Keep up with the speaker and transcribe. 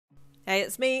Hey,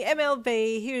 it's me,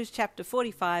 MLB. Here's chapter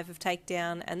 45 of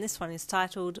Takedown, and this one is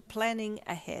titled Planning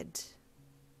Ahead.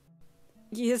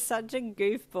 You're such a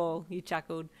goofball, you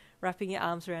chuckled, wrapping your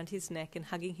arms around his neck and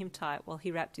hugging him tight while he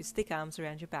wrapped his thick arms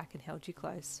around your back and held you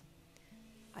close.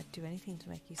 I'd do anything to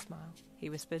make you smile, he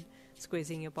whispered,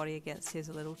 squeezing your body against his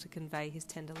a little to convey his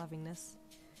tender lovingness.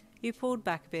 You pulled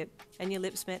back a bit, and your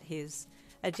lips met his,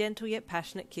 a gentle yet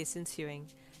passionate kiss ensuing,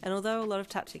 and although a lot of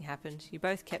touching happened, you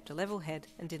both kept a level head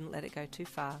and didn't let it go too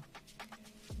far.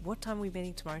 What time are we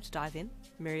meeting tomorrow to dive in?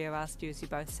 Mirio asked you as you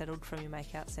both settled from your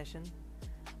make-out session.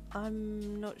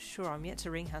 I'm not sure. I'm yet to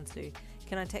ring Hansu.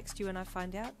 Can I text you when I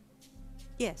find out?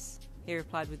 Yes, he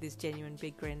replied with his genuine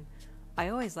big grin. I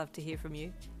always love to hear from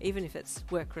you, even if it's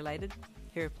work-related,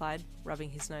 he replied, rubbing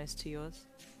his nose to yours.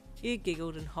 You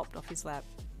giggled and hopped off his lap.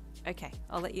 Okay,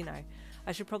 I'll let you know.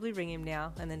 I should probably ring him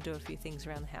now and then do a few things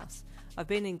around the house. I've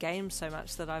been in games so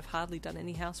much that I've hardly done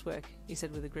any housework, he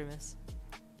said with a grimace.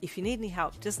 If you need any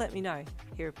help, just let me know,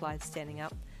 he replied, standing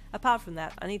up. Apart from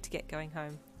that, I need to get going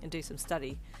home and do some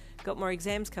study. Got more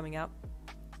exams coming up.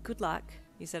 Good luck,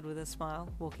 he said with a smile,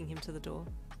 walking him to the door.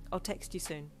 I'll text you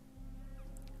soon.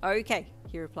 Okay,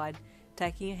 he replied,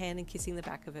 taking your hand and kissing the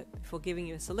back of it before giving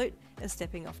you a salute and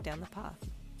stepping off down the path.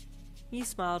 You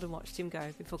smiled and watched him go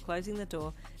before closing the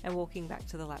door and walking back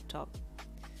to the laptop.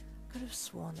 I could have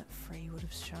sworn that Free would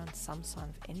have shown some sign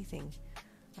of anything.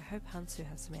 I hope Hansu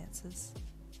has some answers.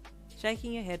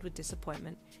 Shaking your head with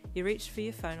disappointment, you reached for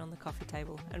your phone on the coffee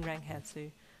table and rang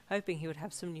Hansu, hoping he would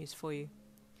have some news for you.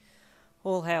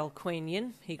 All hail Queen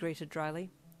Yin, he greeted dryly.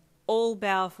 All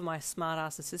bow for my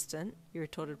smart-ass assistant, you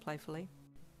retorted playfully.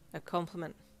 A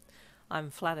compliment. I'm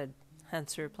flattered,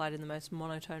 Hansu replied in the most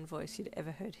monotone voice you'd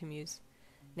ever heard him use.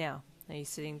 Now, are you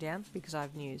sitting down? Because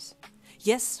I've news.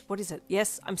 Yes, what is it?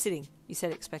 Yes, I'm sitting, you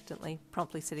said expectantly,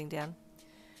 promptly sitting down.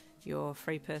 Your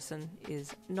free person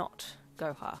is not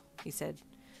Goha, he said.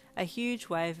 A huge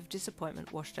wave of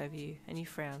disappointment washed over you, and you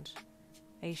frowned.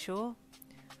 Are you sure?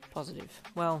 Positive.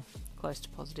 Well, close to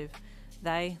positive.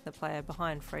 They, the player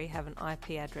behind Free, have an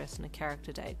IP address and a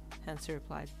character date, Hansu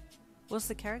replied. What's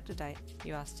the character date?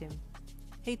 You asked him.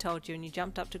 He told you, and you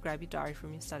jumped up to grab your diary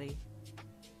from your study.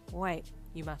 Wait,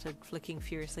 you muttered, flicking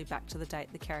furiously back to the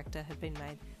date the character had been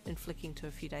made, then flicking to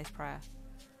a few days prior.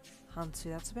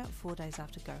 Hansu, that's about 4 days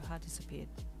after Goha disappeared.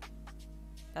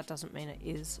 That doesn't mean it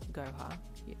is Goha,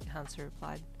 Hansu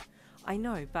replied. I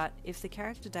know, but if the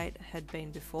character date had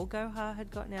been before Goha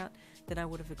had gotten out, then I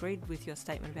would have agreed with your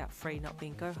statement about Free not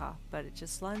being Goha, but it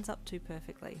just lines up too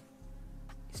perfectly.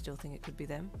 You still think it could be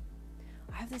them?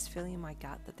 I have this feeling in my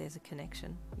gut that there's a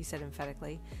connection, you said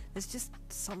emphatically. There's just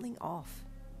something off.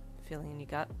 Feeling in your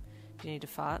gut? Do you need to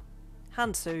fart?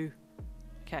 Hansu!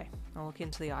 Okay, I'll look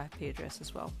into the IP address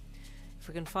as well. If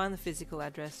we can find the physical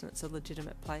address and it's a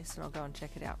legitimate place, then I'll go and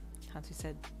check it out, Hansu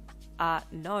said.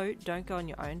 No, don't go on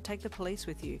your own. Take the police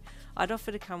with you. I'd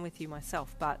offer to come with you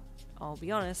myself, but I'll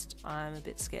be honest, I'm a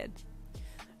bit scared.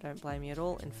 Don't blame me at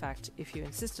all. In fact, if you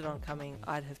insisted on coming,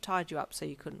 I'd have tied you up so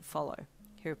you couldn't follow,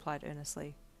 he replied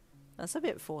earnestly. That's a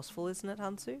bit forceful, isn't it,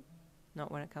 Hansu?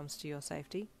 Not when it comes to your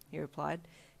safety, he replied,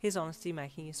 his honesty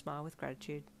making you smile with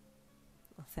gratitude.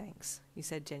 Oh, thanks, you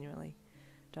said genuinely.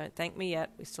 Don't thank me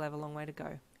yet, we still have a long way to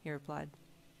go, he replied.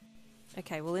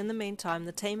 Okay, well in the meantime,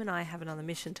 the team and I have another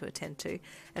mission to attend to,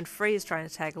 and Free is trying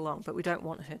to tag along, but we don't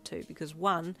want her to, because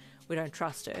 1, we don't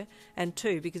trust her, and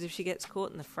 2, because if she gets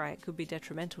caught in the fray, it could be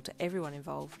detrimental to everyone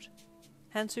involved.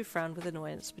 Hansu frowned with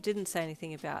annoyance, but didn't say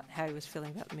anything about how he was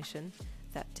feeling about the mission.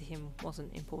 That to him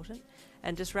wasn't important,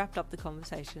 and just wrapped up the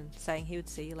conversation, saying he would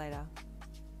see you later.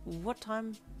 What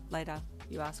time later?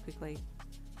 You asked quickly.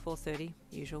 4:30,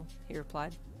 usual, he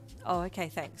replied. Oh, okay,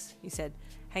 thanks, he said,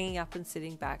 hanging up and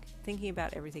sitting back, thinking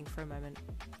about everything for a moment.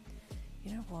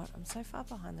 You know what, I'm so far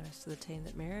behind the rest of the team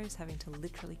that Mirio is having to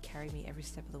literally carry me every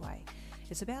step of the way.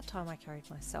 It's about time I carried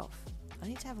myself. I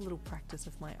need to have a little practice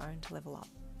of my own to level up.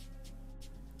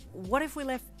 What if we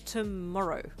left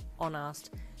tomorrow? On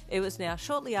asked. It was now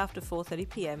shortly after 4:30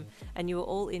 p.m. and you were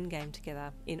all in-game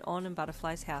together, in On and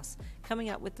Butterfly's house, coming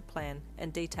up with the plan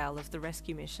and detail of the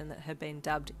rescue mission that had been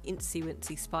dubbed Incy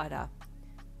Wincy Spider.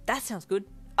 That sounds good.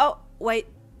 Oh, wait,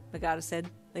 Nagata said,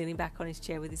 leaning back on his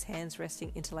chair with his hands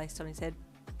resting interlaced on his head.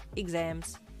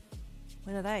 Exams.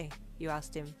 When are they? You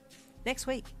asked him. Next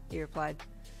week, he replied.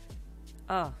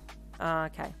 Oh,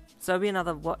 okay. So it'll be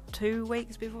another, 2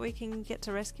 weeks before we can get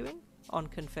to rescuing? On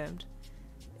confirmed.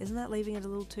 Isn't that leaving it a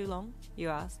little too long? You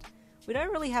asked. We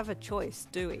don't really have a choice,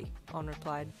 do we? On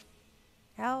replied.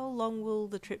 How long will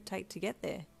the trip take to get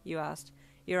there? You asked,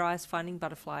 your eyes finding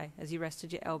Butterfly as you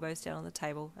rested your elbows down on the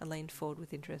table and leaned forward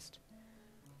with interest.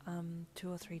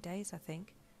 2 or 3 days, I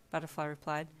think, Butterfly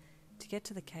replied, To get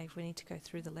to the cave, we need to go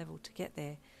through the level. To get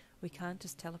there, we can't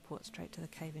just teleport straight to the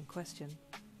cave in question.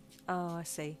 Oh, I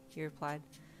see, he replied.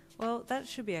 Well, that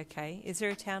should be okay. Is there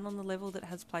a town on the level that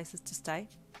has places to stay?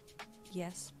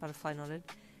 Yes, Butterfly nodded.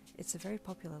 It's a very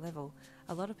popular level.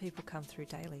 A lot of people come through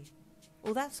daily.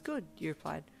 Well, that's good, you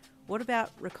replied. What about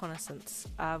reconnaissance?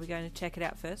 Are we going to check it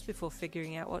out first before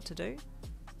figuring out what to do?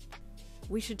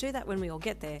 We should do that when we all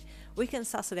get there. We can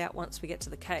suss it out once we get to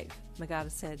the cave,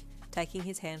 Magata said, taking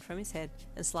his hand from his head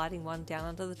and sliding one down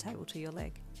under the table to your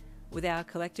leg. With our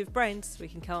collective brains, we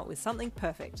can come up with something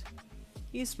perfect.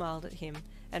 You smiled at him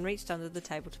and reached under the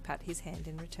table to pat his hand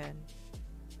in return.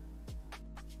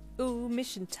 Ooh,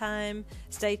 mission time!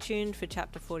 Stay tuned for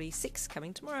chapter 46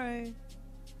 coming tomorrow.